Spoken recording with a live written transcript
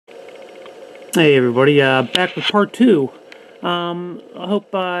Hey everybody, back with part 2. I hope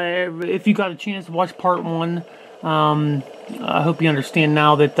if you got a chance to watch part 1, I hope you understand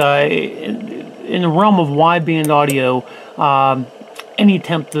now that in the realm of wideband audio, any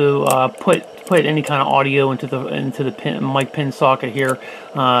attempt to put any kind of audio into the mic pin socket here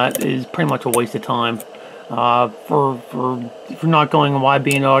is pretty much a waste of time. For not going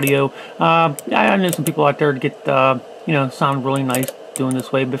wideband audio, I know some people out there get sound really nice doing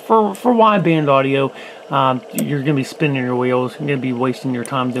this way, but for wideband audio, you're going to be spinning your wheels. You're going to be wasting your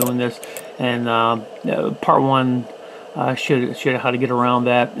time doing this. And part 1 should how to get around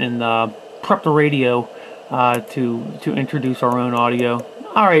that and prep the radio to introduce our own audio.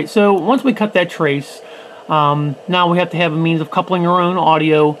 All right, so once we cut that trace, now we have to have a means of coupling our own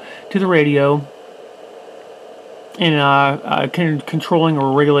audio to the radio and controlling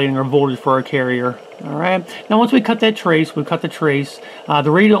or regulating our voltage for our carrier. All right. Now, once we cut that trace,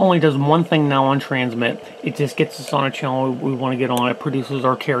 the radio only does one thing now on transmit. It just gets us on a channel we want to get on. It produces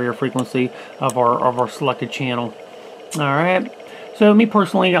our carrier frequency of our selected channel. All right. So me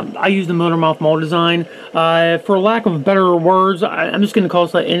personally, I use the motor mouth mold design. For lack of better words, I'm just going to call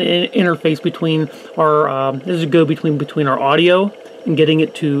this an interface between our. This is a go between our audio and getting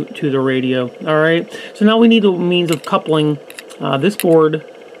it to the radio. All right. So now we need a means of coupling this board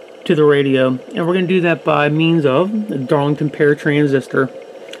to the radio, and we're going to do that by means of the Darlington pair transistor.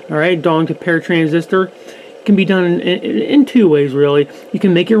 All right, Darlington pair transistor can be done in two ways, really. You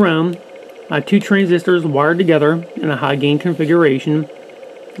can make your own, 2 transistors wired together in a high gain configuration.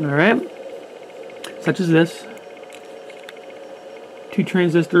 All right, such as this. 2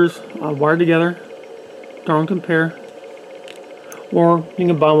 transistors wired together, Darlington pair, or you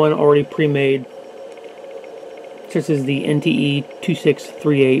can buy one already pre-made. This is the NTE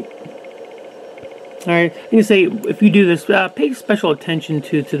 2638. Alright, I'm going to say, if you do this, pay special attention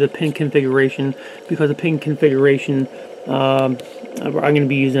to the pin configuration, because the pin configuration, I'm going to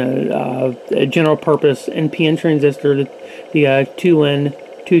be using a general purpose NPN transistor, the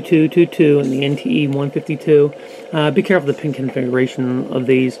 2N2222 and the NTE 152. Be careful of the pin configuration of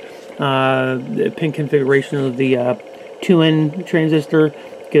these. The pin configuration of the 2N transistor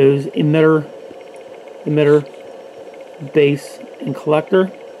goes emitter, base, and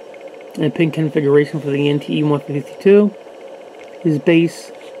collector. And the pin configuration for the NTE 152 is base,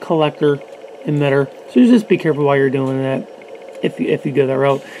 collector, emitter. So just be careful while you're doing that if you go that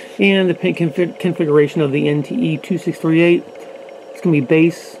route. And the pin configuration of the NTE 2638, it's going to be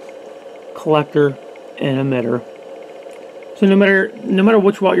base, collector, and emitter. So no matter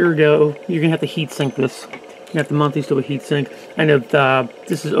which route you go, you're going to have to heat sink this. You have to mount these to a heat sink. I know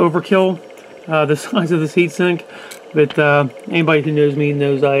this is overkill, the size of this heat sink. But anybody who knows me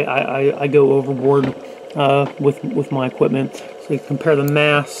knows I go overboard with my equipment. So you compare the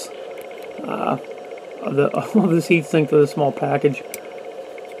mass of this heatsink to the small package.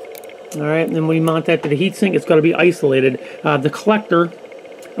 All right, and then when you mount that to the heatsink, it's got to be isolated. The collector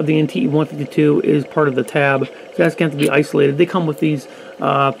of the NTE 152 is part of the tab, so that's going to have to be isolated. They come with these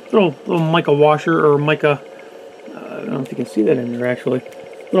little mica washer or mica. I don't know if you can see that in there actually.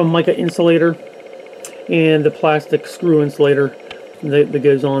 Little mica insulator. And the plastic screw insulator that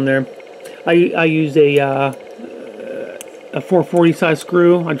goes on there. I use a 440 size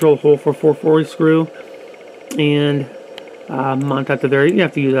screw. I drill a hole for a 440 screw and mount that to there. You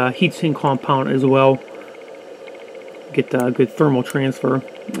have to use a heatsink compound as well. Get good thermal transfer.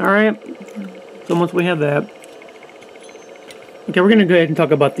 All right. So once we have that, okay, we're going to go ahead and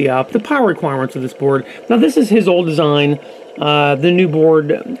talk about the power requirements of this board. Now this is his old design. The new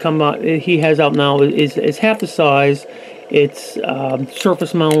board he has out now is half the size. It's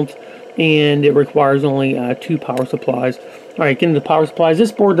surface mount, and it requires only 2 power supplies. All right, getting the power supplies.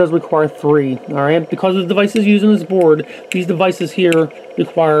 This board does require 3. All right, because of the devices used in this board, these devices here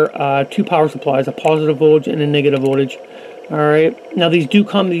require 2 power supplies, a positive voltage and a negative voltage. All right. Now these do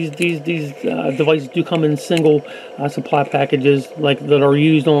come. These devices do come in single supply packages that are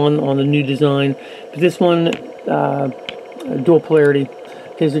used on the new design. But this one. Dual polarity,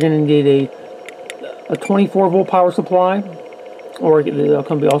 because you're going to need a 24-volt power supply, or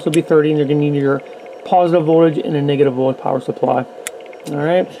it'll also be 30, and you're going to need your positive voltage and a negative voltage power supply. All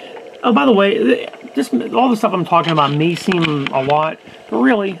right. Oh, by the way, all the stuff I'm talking about may seem a lot, but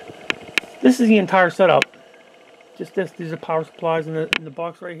really, this is the entire setup. Just this. These are power supplies in the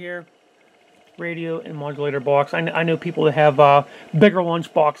box right here. Radio and modulator box. I know people that have bigger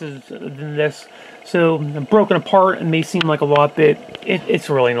lunch boxes than this, so broken apart and may seem like a lot, but it's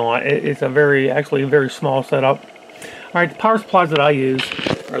really not. It's actually a very small setup. All right, the power supplies that I use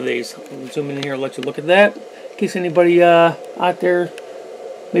are these. I'll zoom in here and let you look at that in case anybody out there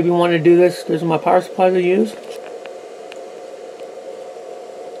maybe want to do this, these are my power supplies I use.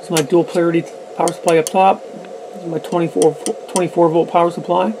 This is my dual polarity power supply up top. This is my 24 volt power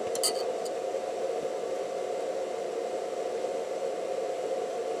supply.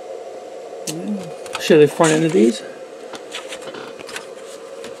 I'll show you the front end of these.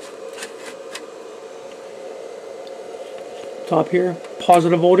 Top here,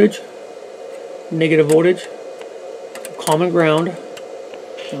 positive voltage, negative voltage, common ground.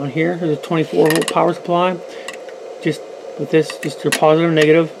 Down here, there's a 24 volt power supply. Just with this, just your positive and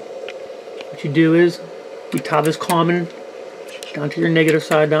negative. What you do is you tie this common down to your negative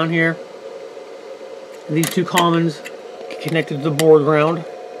side down here. And these two commons get connected to the board ground.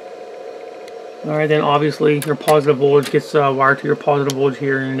 Alright, then obviously your positive voltage gets wired to your positive voltage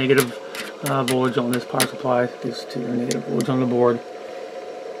here, and your negative voltage on this power supply is to your negative voltage on the board.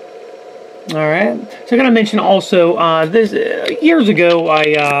 Alright, so I gotta mention also, this years ago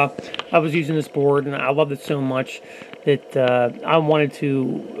I was using this board and I loved it so much that I wanted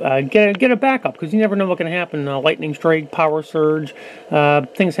to get a backup, because you never know what can happen. Lightning strike, power surge,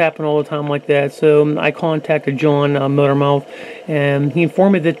 things happen all the time like that. So I contacted John Motormouth, and he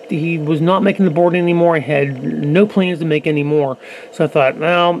informed me that he was not making the board anymore. He had no plans to make any more. So I thought,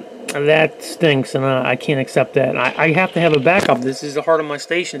 well, that stinks, and I can't accept that. I have to have a backup. This is the heart of my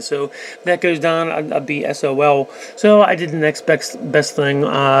station, so if that goes down, I'd be SOL. So I did the next best thing.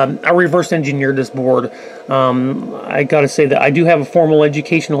 I reverse engineered this board. I gotta say that I do have a formal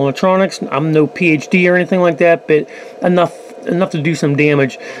education in electronics. I'm no PhD or anything like that, but enough to do some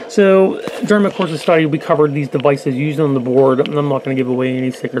damage. So during my course of study, we covered these devices used on the board. I'm not going to give away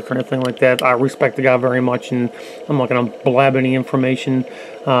any secrets or anything like that. I respect the guy very much, and I'm not going to blab any information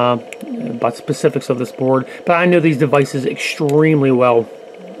about specifics of this board. But I know these devices extremely well.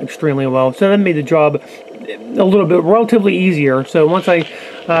 So that made the job a little bit relatively easier. So once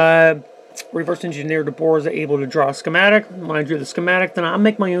I reverse engineered the boards, I'm able to draw a schematic. When I drew the schematic, then I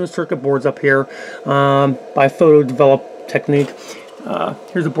make my own circuit boards up here by photo develop technique.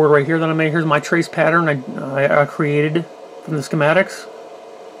 Here's a board right here that I made. Here's my trace pattern I created from the schematics.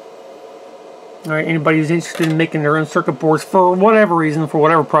 Alright, anybody who's interested in making their own circuit boards for whatever reason, for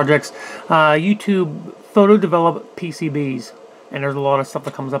whatever projects, YouTube photo develop PCBs, and there's a lot of stuff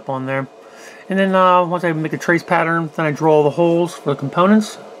that comes up on there. And then once I make a trace pattern, then I draw all the holes for the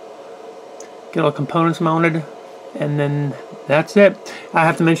components, get all the components mounted, and then that's it. I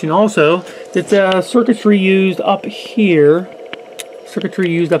have to mention also that the circuitry used up here,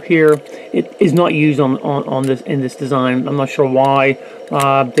 it is not used on this in this design. I'm not sure why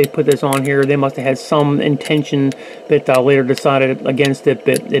they put this on here. They must have had some intention, but later decided against it,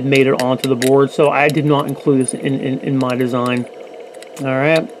 but it made it onto the board. So I did not include this in my design. All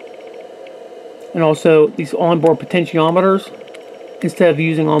right, and also these onboard potentiometers. Instead of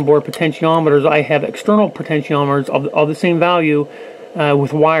using onboard potentiometers, I have external potentiometers of the same value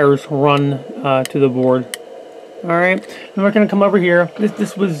with wires run to the board. Alright, and we're going to come over here.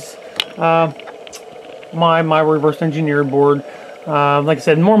 This was my reverse engineered board. Like I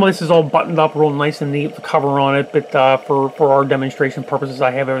said, normally this is all buttoned up real nice and neat, the cover on it, but for our demonstration purposes, I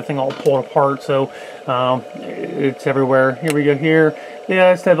have everything all pulled apart, so it's everywhere. Here we go here.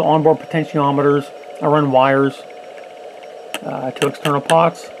 Yeah, instead of onboard potentiometers, I run wires to external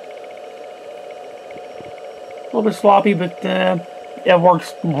pots. A little bit sloppy, but it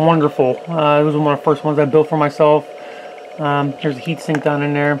works wonderful. It was one of the first ones I built for myself. Here's a heat sink down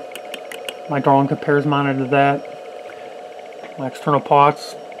in there. My drawing compares mounted to that. My external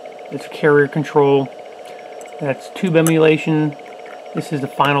pots. It's carrier control. That's tube emulation. This is the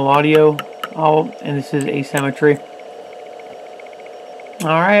final audio. And this is asymmetry.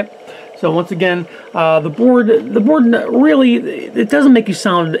 Alright. So once again, the board really, it doesn't make you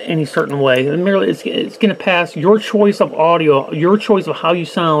sound any certain way. It's going to pass your choice of audio, your choice of how you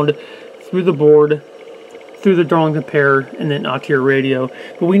sound through the board, through the draw and compare, and then out to your radio.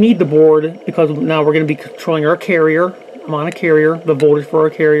 But we need the board because now we're going to be controlling our carrier. I'm on a carrier, the voltage for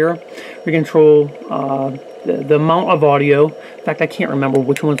our carrier. We control the amount of audio. In fact, I can't remember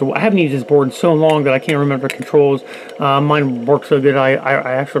which ones. I haven't used this board in so long that I can't remember the controls. Mine works so good. I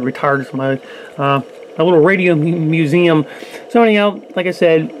actually retired from my little radio museum. So anyhow, like I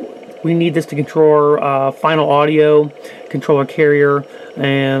said, we need this to control our final audio, control our carrier,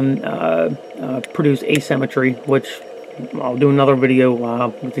 and produce asymmetry, which I'll do another video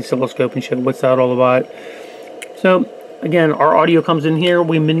with the oscilloscope and show what's that all about. So again, our audio comes in here.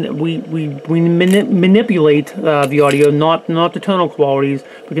 We manipulate the audio, not the tonal qualities.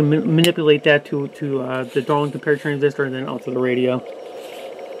 We can manipulate that to the draw and compare transistor, and then onto the radio.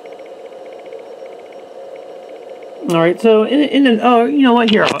 All right, so oh, you know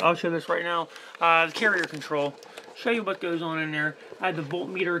what? Here, I'll show this right now. The carrier control. Show you what goes on in there. I have the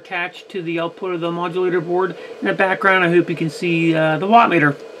voltmeter attached to the output of the modulator board. In the background, I hope you can see the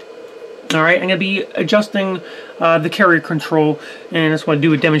wattmeter. All right, I'm going to be adjusting the carrier control, and I just want to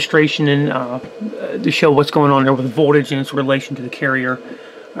do a demonstration and to show what's going on there with voltage and its relation to the carrier.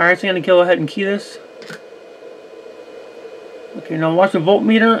 All right, so I'm going to go ahead and key this. Okay, now watch the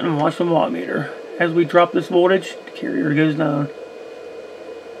voltmeter and watch the wattmeter. As we drop this voltage, the carrier goes down.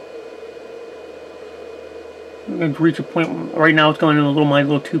 I'm going to reach a point, right now it's going in my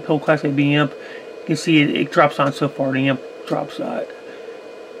little 2-pill class AB amp. You can see it drops on so far, the amp drops out.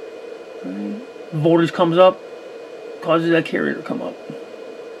 Right. Voltage comes up, causes that carrier to come up.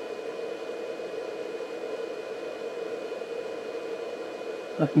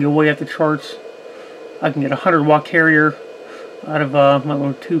 I can go way up the charts. I can get a 100-watt carrier out of my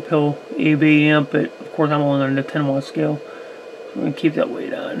little 2-pill AB amp, but of course I'm only on the 10-watt scale. So I'm going to keep that way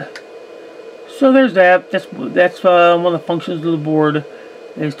down. So there's that. That's one of the functions of the board,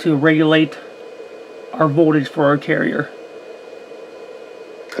 is to regulate our voltage for our carrier.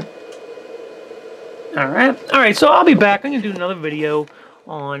 Alright, so I'll be back. I'm going to do another video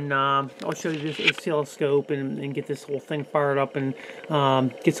on, I'll show you this oscilloscope and get this whole thing fired up and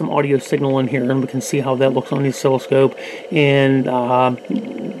get some audio signal in here, and we can see how that looks on the oscilloscope, and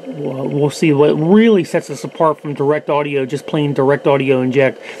we'll see what really sets us apart from direct audio, just plain direct audio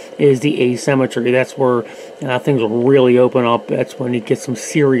inject, is the asymmetry. That's where things will really open up. That's when you get some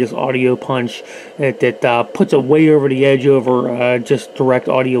serious audio punch that puts it way over the edge over just direct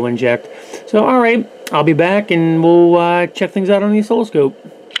audio inject. So alright, I'll be back and we'll check things out on the oscilloscope.